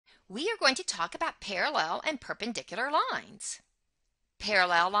we are going to talk about parallel and perpendicular lines.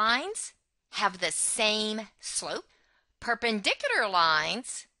 Parallel lines have the same slope. Perpendicular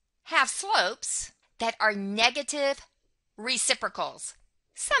lines have slopes that are negative reciprocals.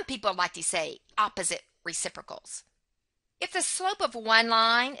 Some people like to say opposite reciprocals. If the slope of one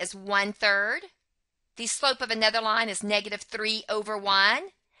line is 1/3, the slope of another line is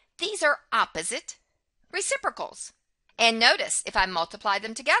 -3/1. These are opposite reciprocals. And notice, if I multiply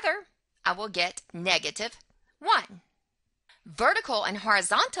them together, I will get -1. Vertical and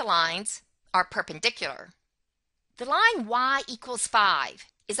horizontal lines are perpendicular. The line y = 5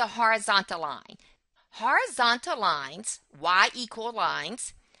 is a horizontal line. Horizontal lines, y-equal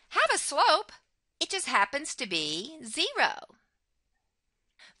lines, have a slope. It just happens to be 0.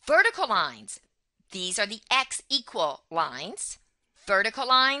 Vertical lines, these are the x-equal lines. Vertical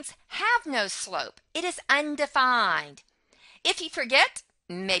lines have no slope. It is undefined. If you forget,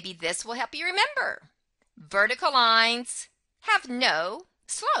 maybe this will help you remember. Vertical lines have no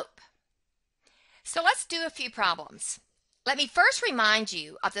slope. So let's do a few problems. Let me first remind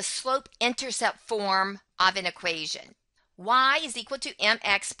you of the slope-intercept form of an equation. Y =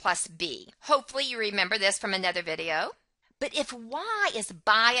 mx plus b. Hopefully you remember this from another video. But if y is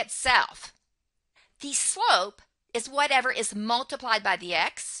by itself, the slope is whatever is multiplied by the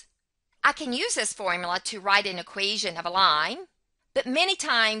x. I can use this formula to write an equation of a line, but many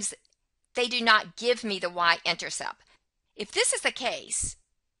times they do not give me the y-intercept. If this is the case,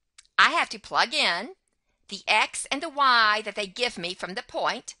 I have to plug in the x and the y that they give me from the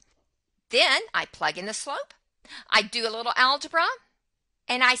point. Then I plug in the slope. I do a little algebra,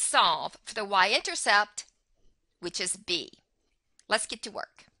 and I solve for the y-intercept, which is b. Let's get to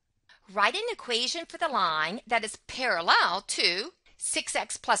work. Write an equation for the line that is parallel to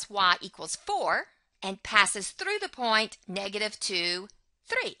 6x plus y = 4 and passes through the point -2,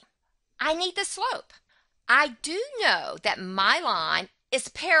 3. I need the slope. I do know that my line is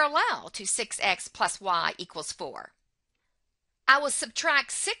parallel to 6x plus y = 4. I will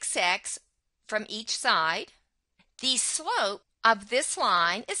subtract 6x from each side. The slope of this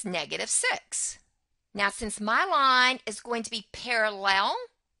line is -6. Now, since my line is going to be parallel,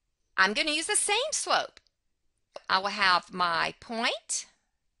 I'm going to use the same slope. I will have my point.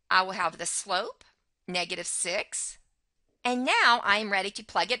 I will have the slope, -6. And now I am ready to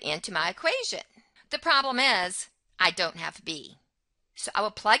plug it into my equation. The problem is I don't have b. So I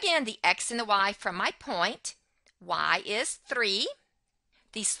will plug in the x and the y from my point. Y is 3.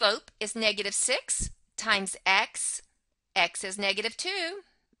 The slope is -6 times x. X is -2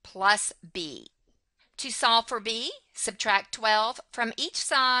 plus b. To solve for b, subtract 12 from each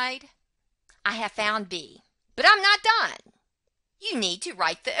side. I have found b, but I'm not done. You need to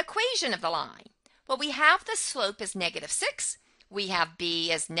write the equation of the line. Well, we have the slope is -6. We have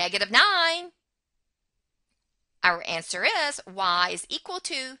b as -9. Our answer is y is equal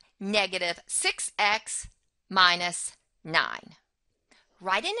to -6x minus 9.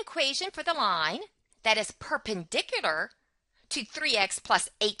 Write an equation for the line that is perpendicular to 3x plus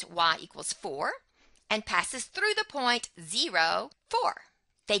 8y = 4 and passes through the point 0, 4.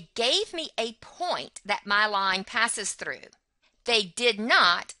 They gave me a point that my line passes through. They did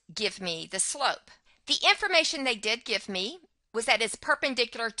not give me the slope. The information they did give me was that it's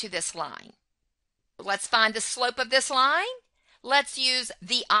perpendicular to this line. Let's find the slope of this line. Let's use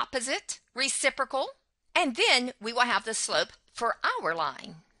the opposite reciprocal, and then we will have the slope for our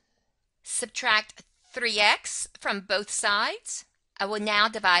line. Subtract 3x from both sides. I will now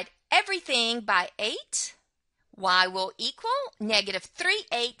divide everything by 8. Y will equal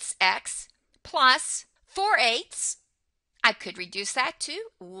 -3/8x plus 4/8. I could reduce that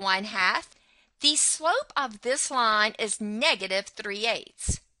to 1/2. The slope of this line is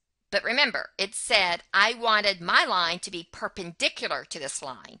 -3/8. But remember, it said I wanted my line to be perpendicular to this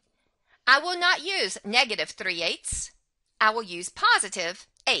line. I will not use -3/8. I will use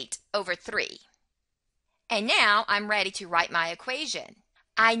 +8/3. And now I'm ready to write my equation.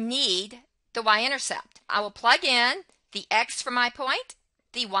 I need the y-intercept. I will plug in the x for my point,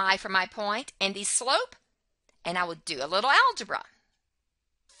 the y for my point, and the slope, and I will do a little algebra.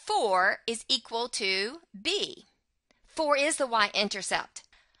 4 is equal to b. 4 is the y-intercept.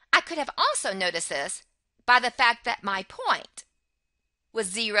 I could have also noticed this by the fact that my point was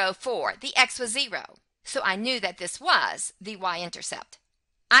 0, 4. The x was 0. So I knew that this was the y-intercept.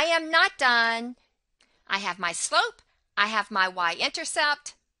 I am not done. I have my slope. I have my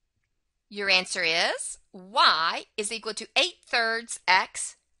y-intercept. Your answer is y is equal to 8/3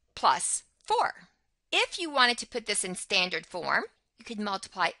 x plus 4. If you wanted to put this in standard form, you could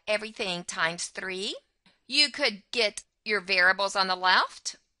multiply everything times 3. You could get your variables on the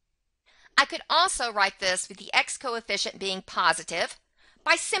left I could also write this with the x coefficient being positive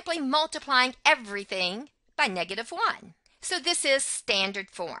by simply multiplying everything by -1. So this is standard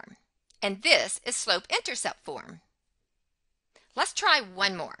form, and this is slope-intercept form. Let's try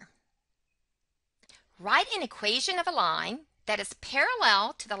one more. Write an equation of a line that is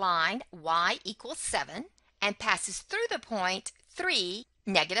parallel to the line y equals 7 and passes through the point 3,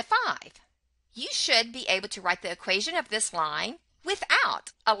 -5. You should be able to write the equation of this line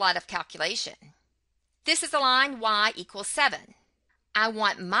without a lot of calculation. This is the line y equals 7. I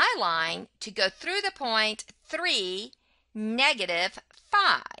want my line to go through the point 3,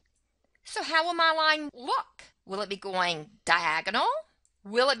 -5. So how will my line look? Will it be going diagonal?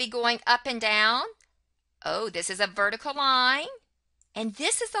 Will it be going up and down? Oh, this is a vertical line. And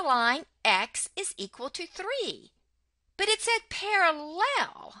this is the line x is equal to 3. But it said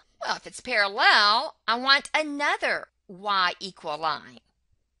parallel. Well, if it's parallel, I want another y equal line.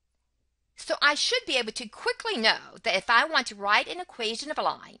 So I should be able to quickly know that if I want to write an equation of a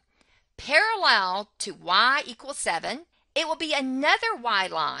line parallel to y equals 7, it will be another y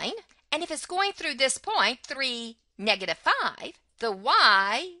line. And if it's going through this point, 3, -5, the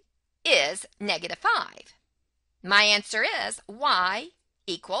y is -5. My answer is y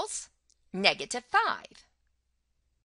equals -5.